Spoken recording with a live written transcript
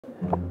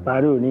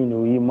Paru ni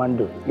no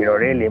mando. You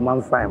really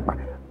man fine.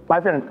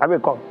 My friend, I will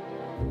come.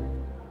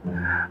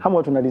 How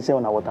much will they say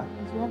on our water?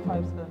 It's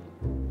 1.5, sir.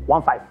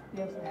 1.5?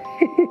 Yes,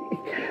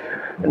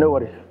 sir. No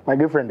worry. My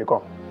girlfriend, they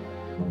come.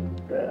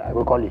 I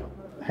will call you.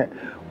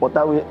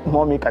 Water will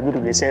mommy can you do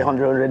they say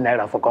 100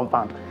 naira for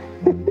compound.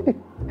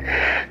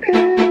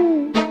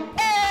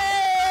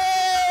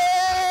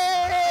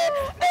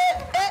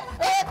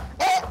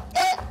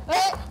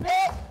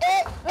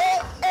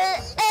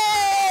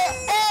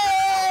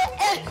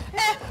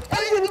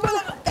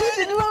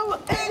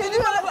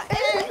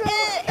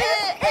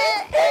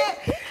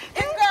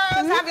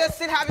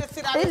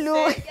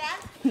 Hello.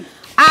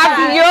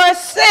 Have your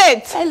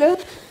seat. Hello.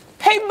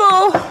 Hey,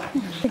 boo.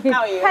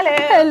 How are you?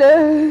 Hello.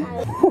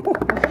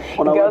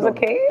 You girls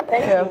okay?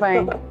 You're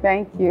fine.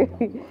 Thank you.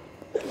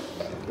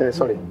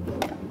 Sorry.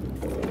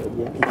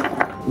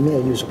 Me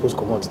and you supposed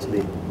to come out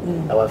today.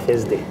 Our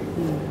first day.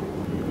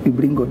 You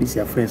bring all these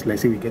your friends like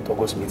say we get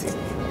August meeting.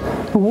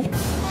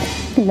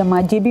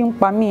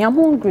 I'm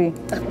hungry.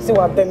 See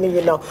what I'm telling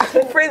you now.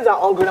 My friends are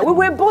hungry now. We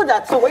were bored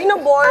at all. You know,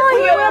 bored. Oh,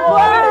 you were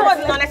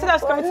bored. And I said I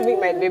was coming to meet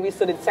my baby,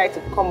 so they decided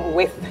to come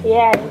with.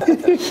 Yeah.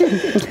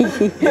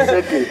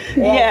 Exactly.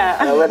 Yeah.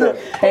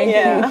 Thank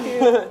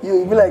you.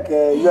 You be like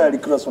you are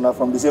recruits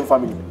from the same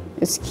family.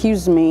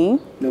 Excuse me.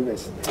 No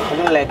best. I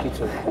don't like you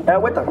too.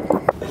 Wait up.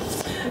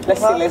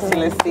 Let's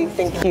see.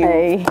 Thank you.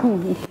 Hey.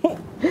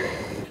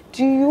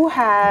 Do you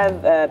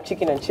have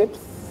chicken and chips?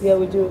 Yeah,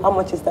 we do. How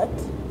much is that?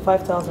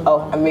 5,000.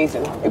 Oh,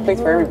 amazing. A plate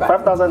for everybody.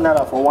 5,000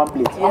 naira for one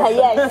plate.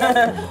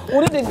 Yes.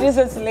 We'll do the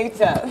desserts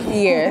later.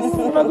 Yes.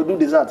 I could do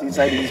dessert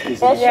inside this place.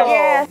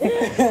 Yes.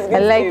 I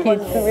like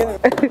it.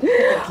 Thank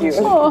you.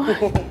 Oh.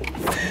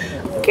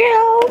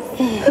 Girls.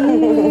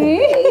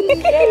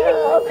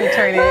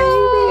 Turn in.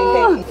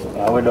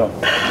 We're done.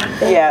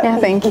 Yeah. Yeah,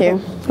 thank you.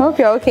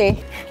 Okay.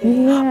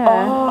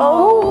 Yeah.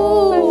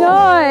 Oh,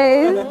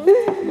 nice.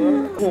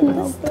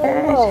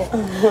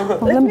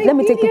 Let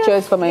me take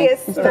pictures for my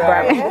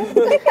Instagram.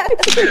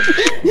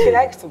 She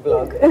likes to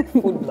blog,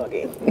 food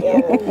blogging.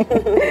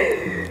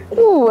 Yeah.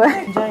 Ooh.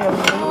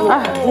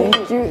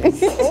 Thank you.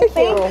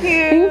 Thank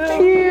you.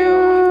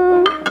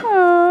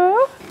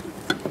 Aww.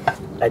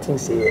 I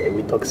think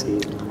we talk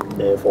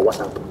for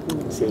WhatsApp.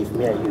 Say if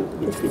me and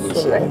you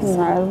finish, right?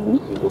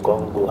 We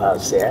go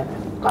house, yeah.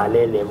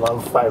 Alele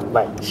 1.5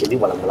 by Shidi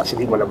Bala. Me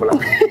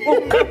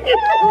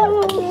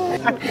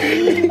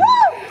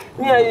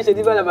and you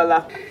Shidi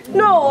Bala.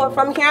 No,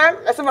 from here,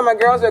 I said my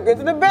girls are going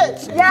to the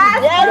beach.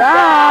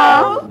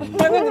 Yes.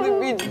 We're going to the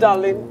beach,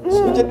 darling.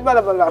 Shidi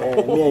Bala.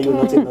 Me and you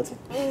nothing.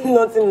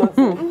 Nothing.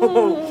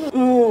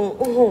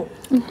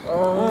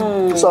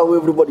 So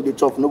everybody they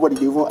talk. Nobody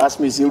they even ask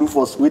me say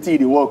Rufus, wait till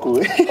they walk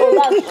away. Oh,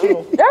 that's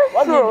true.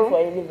 What do you do for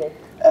a living?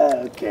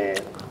 Okay.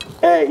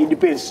 It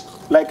depends.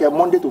 Like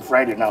Monday to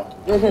Friday now.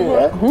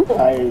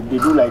 They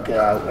do like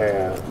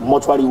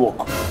mortuary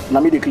work. Now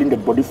me they clean the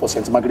body for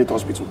St. Margaret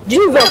Hospital.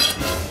 Jesus!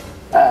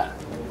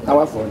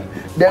 Now for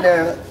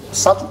then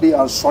Saturday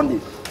and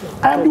Sunday,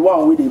 I am the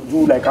one where they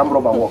do like arm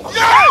rubber work.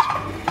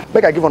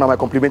 Make I give one my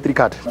complimentary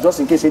card just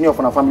in case any of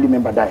our family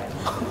member die.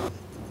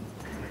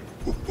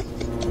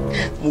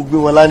 Mugbe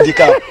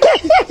walandika.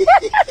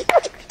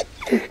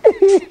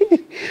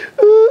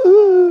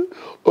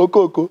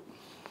 Oko.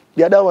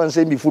 The other one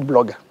say me food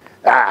blogger.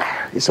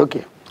 It's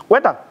okay.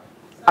 Wait up.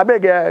 I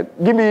beg,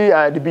 give me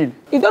the bill.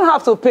 You don't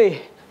have to pay.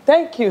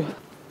 Thank you.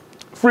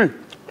 Free.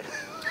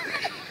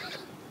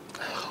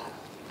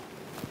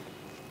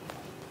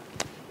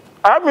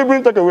 I have me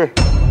bring take away.